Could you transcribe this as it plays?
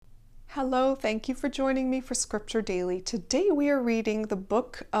Hello, thank you for joining me for Scripture Daily. Today we are reading the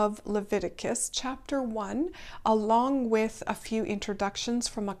book of Leviticus, chapter 1, along with a few introductions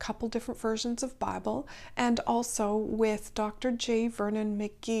from a couple different versions of Bible, and also with Dr. J. Vernon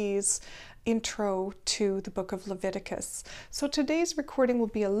McGee's intro to the book of Leviticus. So today's recording will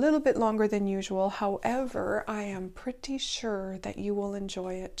be a little bit longer than usual. However, I am pretty sure that you will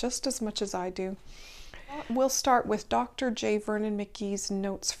enjoy it just as much as I do. We'll start with Dr. J. Vernon McGee's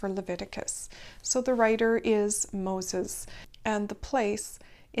notes for Leviticus. So the writer is Moses, and the place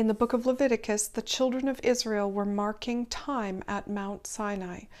in the book of Leviticus, the children of Israel were marking time at Mount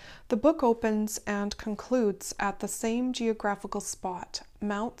Sinai. The book opens and concludes at the same geographical spot,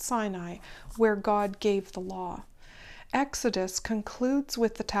 Mount Sinai, where God gave the law. Exodus concludes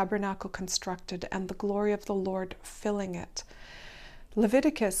with the tabernacle constructed and the glory of the Lord filling it.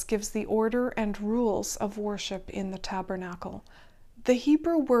 Leviticus gives the order and rules of worship in the tabernacle. The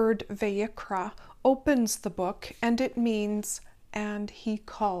Hebrew word vayikra opens the book, and it means, "and he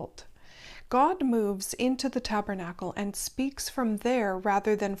called." God moves into the tabernacle and speaks from there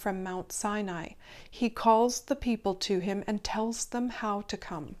rather than from Mount Sinai. He calls the people to him and tells them how to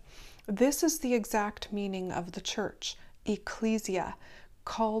come. This is the exact meaning of the church, ecclesia,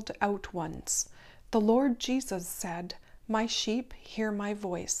 called out ones. The Lord Jesus said, "My sheep hear my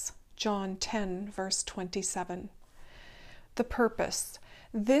voice." John 10, verse 27. The purpose.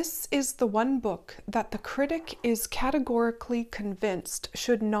 This is the one book that the critic is categorically convinced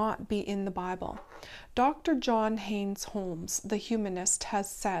should not be in the Bible. Dr. John Haynes Holmes, the humanist, has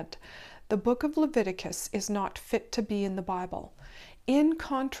said, "The book of Leviticus is not fit to be in the Bible." In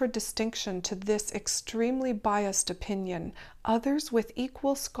contradistinction to this extremely biased opinion, others with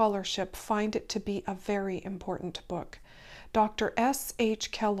equal scholarship find it to be a very important book. Dr. S.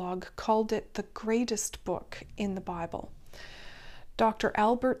 H. Kellogg called it the greatest book in the Bible. Dr.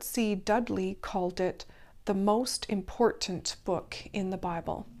 Albert C. Dudley called it the most important book in the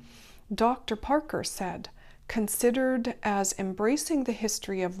Bible. Dr. Parker said, "Considered as embracing the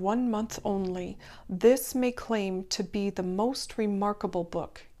history of 1 month only, this may claim to be the most remarkable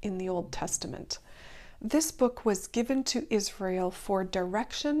book in the Old Testament." This book was given to Israel for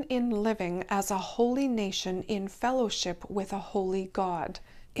direction in living as a holy nation in fellowship with a holy God.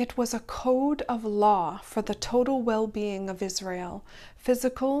 It was a code of law for the total well-being of Israel,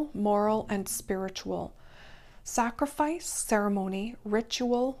 physical, moral, and spiritual. Sacrifice, ceremony,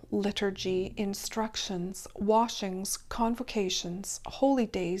 ritual, liturgy, instructions, washings, convocations, holy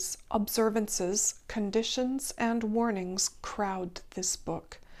days, observances, conditions, and warnings crowd this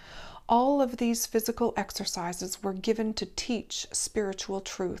book. All of these physical exercises were given to teach spiritual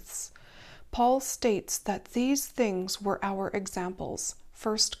truths. Paul states that these things were our examples.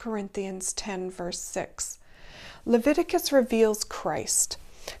 1 Corinthians 10, verse 6. Leviticus reveals Christ.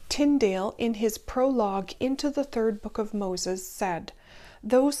 Tyndale, in his prologue into the third book of Moses, said,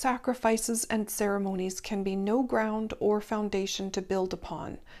 "Though sacrifices and ceremonies can be no ground or foundation to build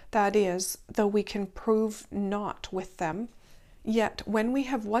upon, that is, though we can prove naught with them, yet when we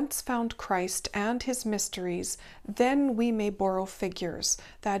have once found Christ and his mysteries, then we may borrow figures,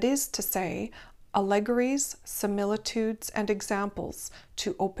 that is to say, allegories, similitudes, and examples,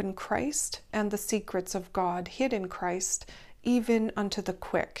 to open Christ and the secrets of God hid in Christ, even unto the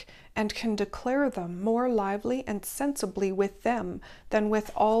quick, and can declare them more lively and sensibly with them than with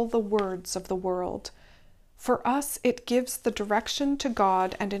all the words of the world." For us, it gives the direction to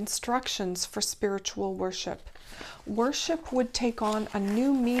God and instructions for spiritual worship. Worship would take on a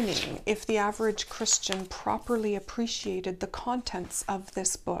new meaning if the average Christian properly appreciated the contents of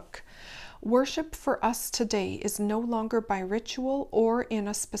this book. Worship for us today is no longer by ritual or in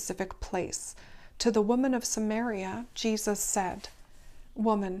a specific place. To the woman of Samaria, Jesus said,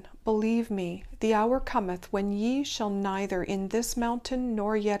 "Woman, believe me, the hour cometh when ye shall neither in this mountain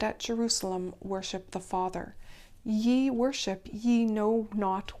nor yet at Jerusalem worship the Father. Ye worship ye know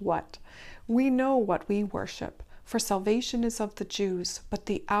not what. We know what we worship, for salvation is of the Jews. But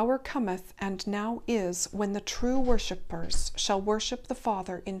the hour cometh, and now is, when the true worshippers shall worship the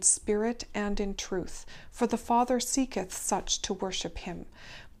Father in spirit and in truth, for the Father seeketh such to worship him.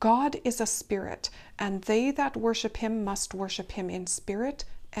 God is a spirit, and they that worship him must worship him in spirit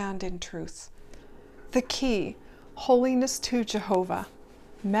and in truth." The key, holiness to Jehovah.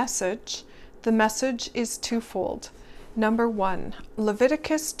 Message. The message is twofold. Number 1,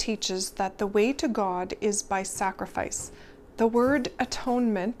 Leviticus teaches that the way to God is by sacrifice. The word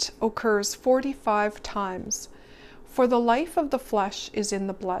atonement occurs 45 times. "For the life of the flesh is in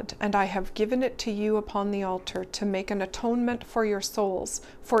the blood, and I have given it to you upon the altar to make an atonement for your souls,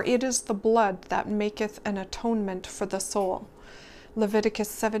 for it is the blood that maketh an atonement for the soul." Leviticus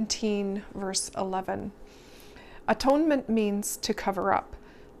 17, verse 11. Atonement means to cover up.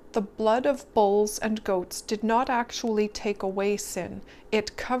 The blood of bulls and goats did not actually take away sin.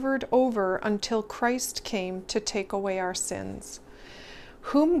 It covered over until Christ came to take away our sins.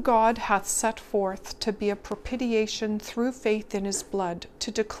 Whom God hath set forth to be a propitiation through faith in his blood,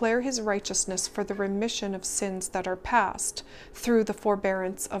 to declare his righteousness for the remission of sins that are past, through the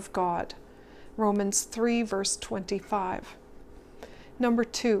forbearance of God. Romans 3, verse 25. Number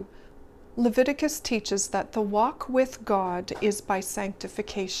 2. Leviticus teaches that the walk with God is by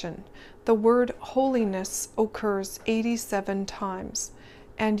sanctification. The word holiness occurs 87 times.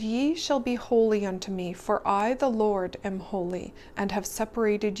 And ye shall be holy unto me, for I, the Lord, am holy, and have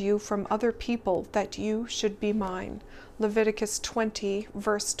separated you from other people, that you should be mine. Leviticus 20,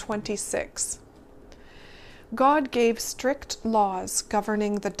 verse 26. God gave strict laws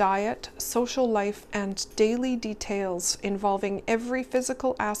governing the diet, social life, and daily details involving every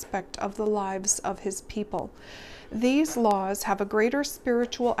physical aspect of the lives of his people. These laws have a greater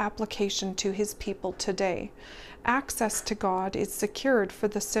spiritual application to his people today. Access to God is secured for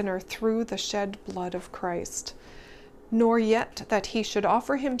the sinner through the shed blood of Christ. Nor yet that he should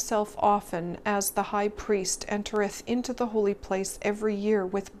offer himself often, as the high priest entereth into the holy place every year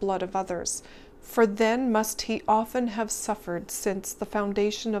with blood of others. For then must he often have suffered since the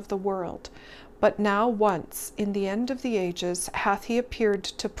foundation of the world. But now once, in the end of the ages, hath he appeared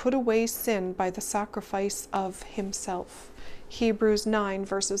to put away sin by the sacrifice of himself. Hebrews 9,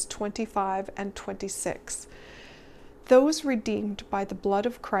 verses 25 and 26. Those redeemed by the blood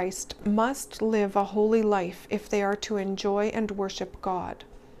of Christ must live a holy life if they are to enjoy and worship God.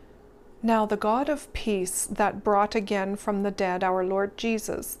 Now the God of peace, that brought again from the dead our Lord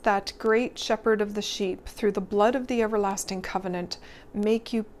Jesus, that great shepherd of the sheep, through the blood of the everlasting covenant,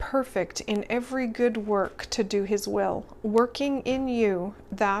 make you perfect in every good work to do his will, working in you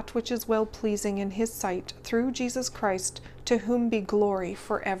that which is well-pleasing in his sight, through Jesus Christ, to whom be glory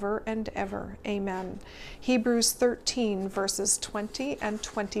forever and ever. Amen. Hebrews 13, verses 20 and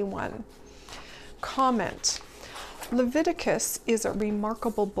 21. Comment. Leviticus is a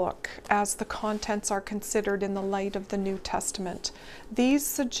remarkable book, as the contents are considered in the light of the New Testament. These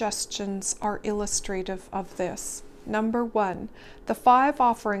suggestions are illustrative of this. Number 1, the 5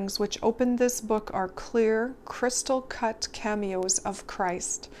 offerings which open this book are clear, crystal-cut cameos of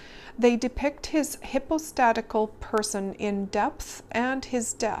Christ. They depict his hypostatical person in depth and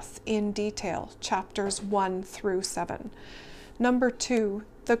his death in detail, chapters 1 through 7. Number 2,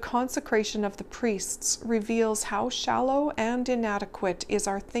 the consecration of the priests reveals how shallow and inadequate is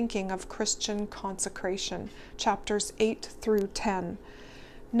our thinking of Christian consecration, chapters 8 through 10.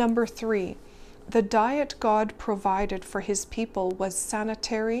 Number 3, the diet God provided for his people was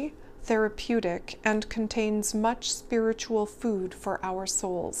sanitary, therapeutic, and contains much spiritual food for our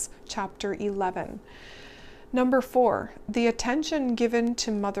souls, chapter 11. Number 4, the attention given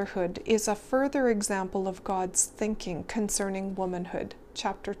to motherhood is a further example of God's thinking concerning womanhood,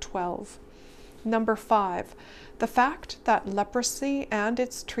 chapter 12. Number 5, the fact that leprosy and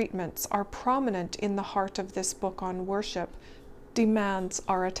its treatments are prominent in the heart of this book on worship demands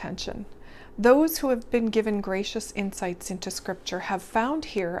our attention. Those who have been given gracious insights into Scripture have found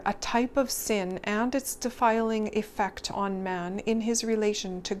here a type of sin and its defiling effect on man in his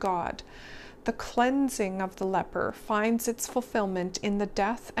relation to God. The cleansing of the leper finds its fulfillment in the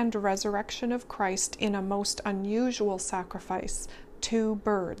death and resurrection of Christ in a most unusual sacrifice, 2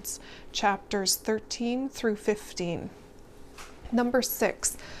 birds, chapters 13 through 15. Number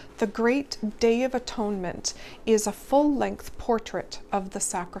 6, the Great Day of Atonement is a full-length portrait of the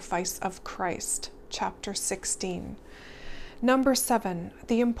sacrifice of Christ, chapter 16. Number 7,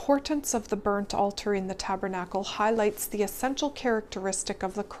 the importance of the burnt altar in the tabernacle highlights the essential characteristic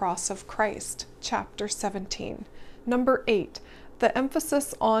of the cross of Christ, chapter 17. Number 8, the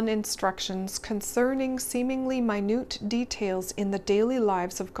emphasis on instructions concerning seemingly minute details in the daily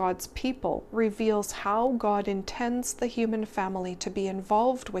lives of God's people reveals how God intends the human family to be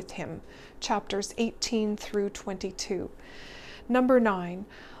involved with him, chapters 18 through 22. Number 9,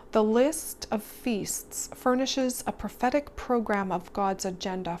 the list of feasts furnishes a prophetic program of God's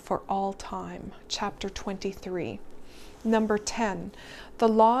agenda for all time, chapter 23. Number 10, the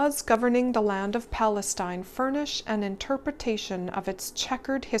laws governing the land of Palestine furnish an interpretation of its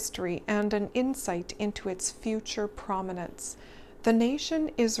checkered history and an insight into its future prominence. The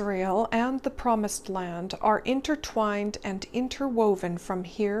nation Israel and the Promised Land are intertwined and interwoven from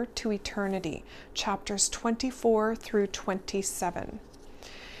here to eternity, chapters 24 through 27.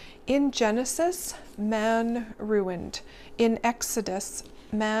 In Genesis, man ruined. In Exodus,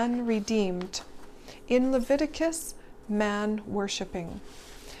 man redeemed. In Leviticus, man worshiping.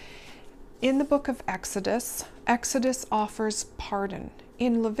 In the book of Exodus, Exodus offers pardon.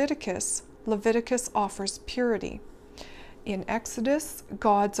 In Leviticus, Leviticus offers purity. In Exodus,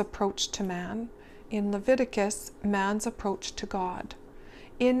 God's approach to man. In Leviticus, man's approach to God.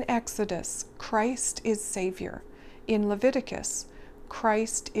 In Exodus, Christ is Savior. In Leviticus,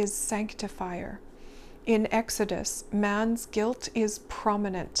 Christ is Sanctifier. In Exodus, man's guilt is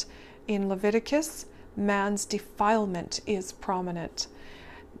prominent. In Leviticus, man's defilement is prominent.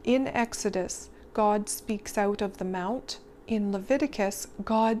 In Exodus, God speaks out of the mount. In Leviticus,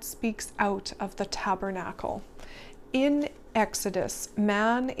 God speaks out of the tabernacle. In Exodus,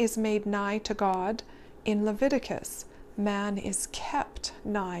 man is made nigh to God. In Leviticus, man is kept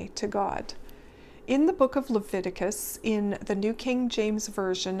nigh to God. In the book of Leviticus, in the New King James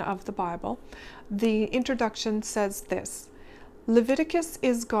Version of the Bible, the introduction says this: Leviticus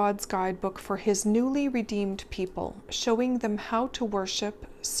is God's guidebook for his newly redeemed people, showing them how to worship,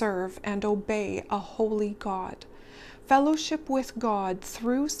 serve, and obey a holy God. Fellowship with God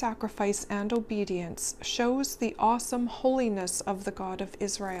through sacrifice and obedience shows the awesome holiness of the God of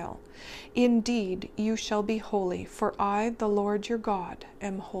Israel. Indeed, you shall be holy, for I, the Lord your God,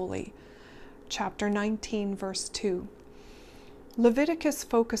 am holy. Chapter 19, verse 2. Leviticus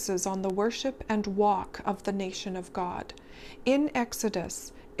focuses on the worship and walk of the nation of God. In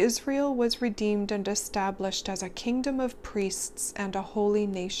Exodus, Israel was redeemed and established as a kingdom of priests and a holy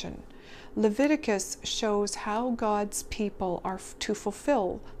nation. Leviticus shows how God's people are to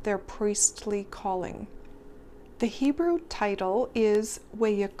fulfill their priestly calling. The Hebrew title is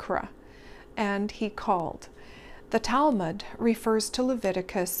Vayikra, and he called. The Talmud refers to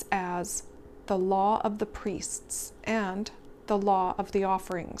Leviticus as the law of the priests and the law of the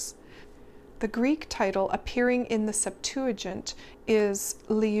offerings. The Greek title appearing in the Septuagint is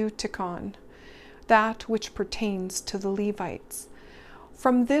Leutikon, that which pertains to the Levites.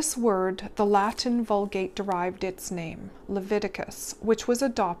 From this word, the Latin Vulgate derived its name, Leviticus, which was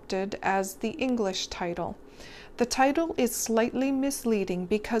adopted as the English title. The title is slightly misleading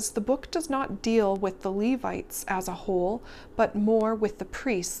because the book does not deal with the Levites as a whole, but more with the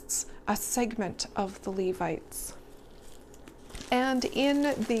priests, a segment of the Levites. And in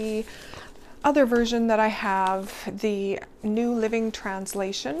the other version that I have, the New Living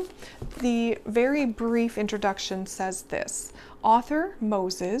Translation, the very brief introduction says this: Author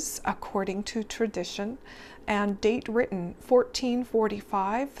Moses, according to tradition, and date written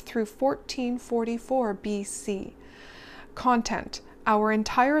 1445 through 1444 BC. Content: Our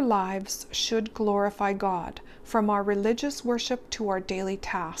entire lives should glorify God, from our religious worship to our daily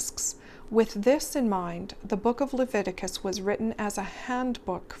tasks. With this in mind, the book of Leviticus was written as a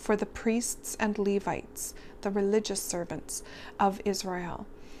handbook for the priests and Levites, the religious servants of Israel.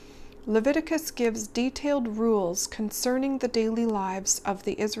 Leviticus gives detailed rules concerning the daily lives of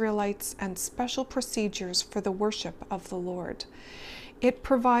the Israelites and special procedures for the worship of the Lord. It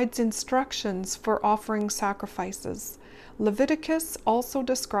provides instructions for offering sacrifices. Leviticus also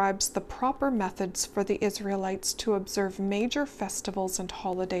describes the proper methods for the Israelites to observe major festivals and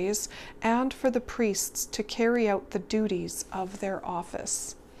holidays, and for the priests to carry out the duties of their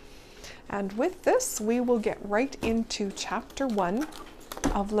office. And with this, we will get right into chapter 1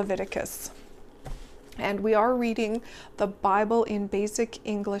 of Leviticus. And we are reading the Bible in Basic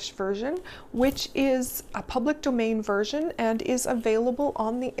English Version, which is a public domain version and is available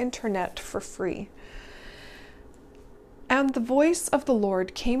on the internet for free. And the voice of the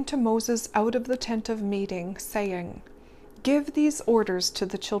Lord came to Moses out of the tent of meeting, saying, Give these orders to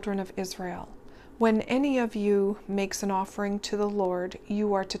the children of Israel. When any of you makes an offering to the Lord,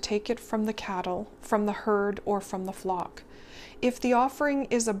 you are to take it from the cattle, from the herd, or from the flock. If the offering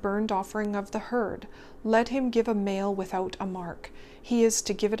is a burnt offering of the herd, let him give a male without a mark. He is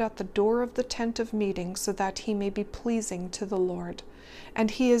to give it at the door of the tent of meeting, so that he may be pleasing to the Lord.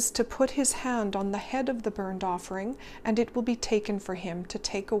 And he is to put his hand on the head of the burnt offering, and it will be taken for him to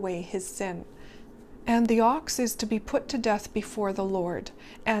take away his sin. And the ox is to be put to death before the Lord.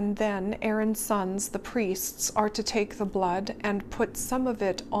 And then Aaron's sons, the priests, are to take the blood and put some of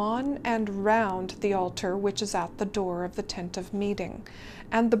it on and round the altar which is at the door of the tent of meeting.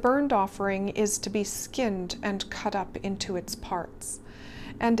 And the burnt offering is to be skinned and cut up into its parts.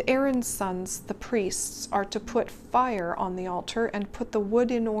 And Aaron's sons, the priests, are to put fire on the altar and put the wood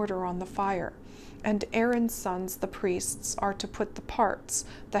in order on the fire. And Aaron's sons, the priests, are to put the parts,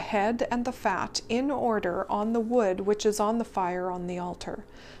 the head and the fat, in order on the wood which is on the fire on the altar.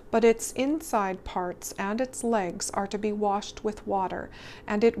 But its inside parts and its legs are to be washed with water,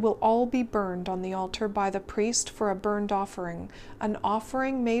 and it will all be burned on the altar by the priest for a burnt offering, an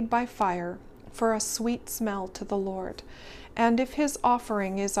offering made by fire, for a sweet smell to the Lord. And if his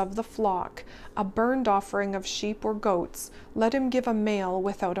offering is of the flock, a burnt offering of sheep or goats, let him give a male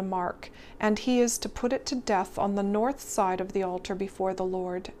without a mark, and he is to put it to death on the north side of the altar before the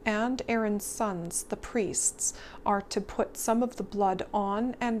Lord. And Aaron's sons, the priests, are to put some of the blood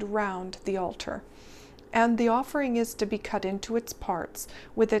on and round the altar. And the offering is to be cut into its parts,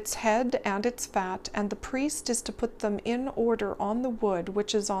 with its head and its fat, and the priest is to put them in order on the wood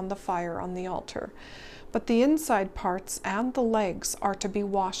which is on the fire on the altar. But the inside parts and the legs are to be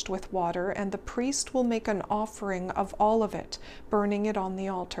washed with water, and the priest will make an offering of all of it, burning it on the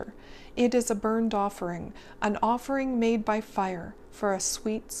altar. It is a burnt offering, an offering made by fire, for a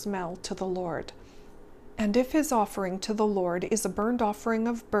sweet smell to the Lord. And if his offering to the Lord is a burnt offering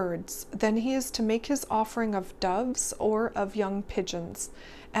of birds, then he is to make his offering of doves or of young pigeons.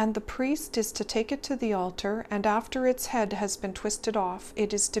 And the priest is to take it to the altar, and after its head has been twisted off,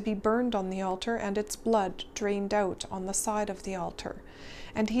 it is to be burned on the altar, and its blood drained out on the side of the altar.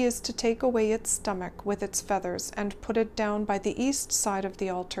 And he is to take away its stomach with its feathers, and put it down by the east side of the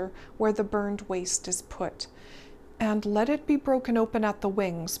altar, where the burned waste is put. And let it be broken open at the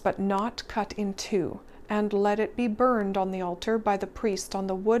wings, but not cut in two. And let it be burned on the altar by the priest on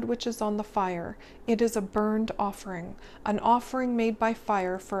the wood which is on the fire. It is a burnt offering, an offering made by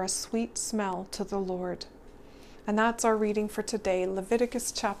fire for a sweet smell to the Lord. And that's our reading for today,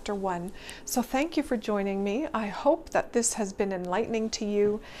 Leviticus chapter 1. So thank you for joining me. I hope that this has been enlightening to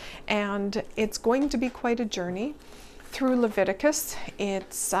you, and it's going to be quite a journey through Leviticus.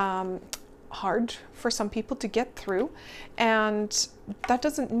 It's hard for some people to get through, and that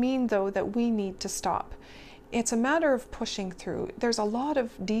doesn't mean though that we need to stop. It's a matter of pushing through. There's a lot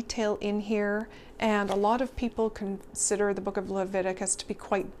of detail in here, and a lot of people consider the book of Leviticus to be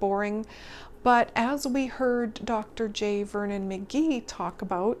quite boring. But as we heard Dr. J. Vernon McGee talk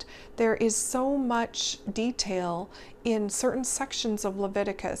about, there is so much detail in certain sections of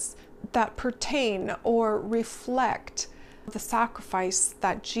Leviticus that pertain or reflect the sacrifice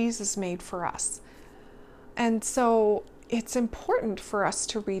that Jesus made for us. And so it's important for us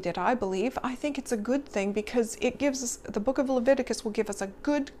to read it, I believe. I think it's a good thing because it gives us, the book of Leviticus will give us a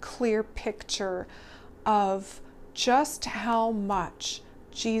good, clear picture of just how much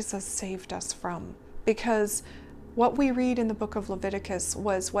Jesus saved us from. Because what we read in the book of Leviticus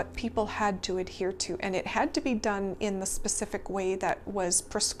was what people had to adhere to, and it had to be done in the specific way that was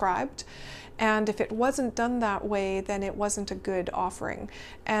prescribed. And if it wasn't done that way, then it wasn't a good offering.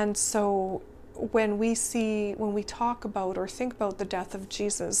 And so when we talk about or think about the death of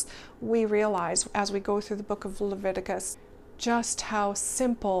Jesus, we realize as we go through the book of Leviticus just how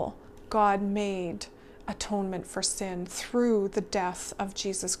simple God made atonement for sin through the death of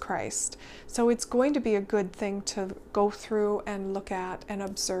Jesus Christ. So it's going to be a good thing to go through and look at and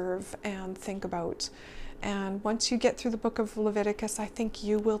observe and think about. And once you get through the book of Leviticus, I think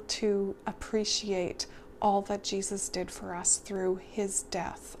you will too appreciate all that Jesus did for us through his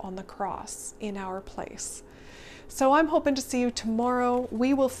death on the cross in our place. So I'm hoping to see you tomorrow.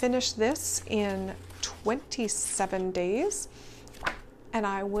 We will finish this in 27 days, and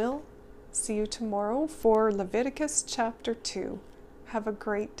I will see you tomorrow for Leviticus chapter 2. Have a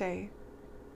great day.